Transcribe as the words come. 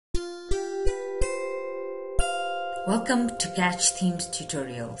Welcome to Catch Themes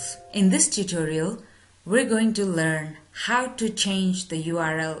Tutorials. In this tutorial, we're going to learn how to change the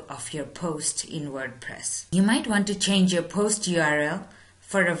URL of your post in WordPress. You might want to change your post URL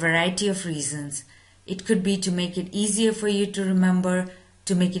for a variety of reasons. It could be to make it easier for you to remember,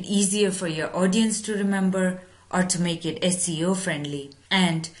 to make it easier for your audience to remember, or to make it SEO friendly.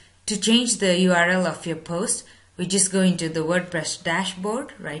 And to change the URL of your post, we just go into the WordPress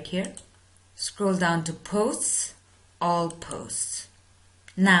dashboard right here. Scroll down to Posts, All Posts.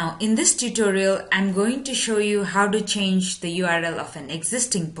 Now, in this tutorial, I'm going to show you how to change the URL of an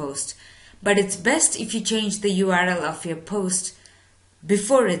existing post, but it's best if you change the URL of your post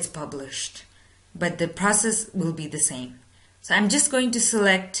before it's published, but the process will be the same. So I'm just going to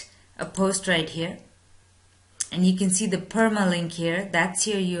select a post right here, and you can see the permalink here, that's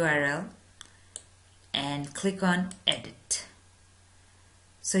your URL, and click on Edit.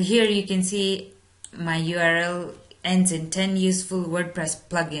 So here you can see my URL ends in 10 useful WordPress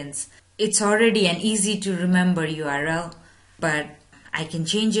plugins. It's already an easy to remember URL, but I can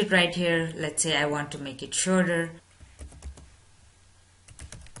change it right here. Let's say I want to make it shorter.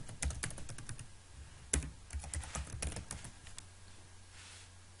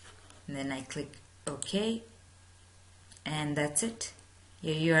 And then I click OK, and that's it.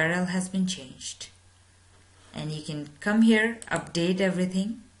 Your URL has been changed. And you can come here, update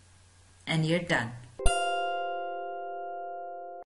everything, and you're done.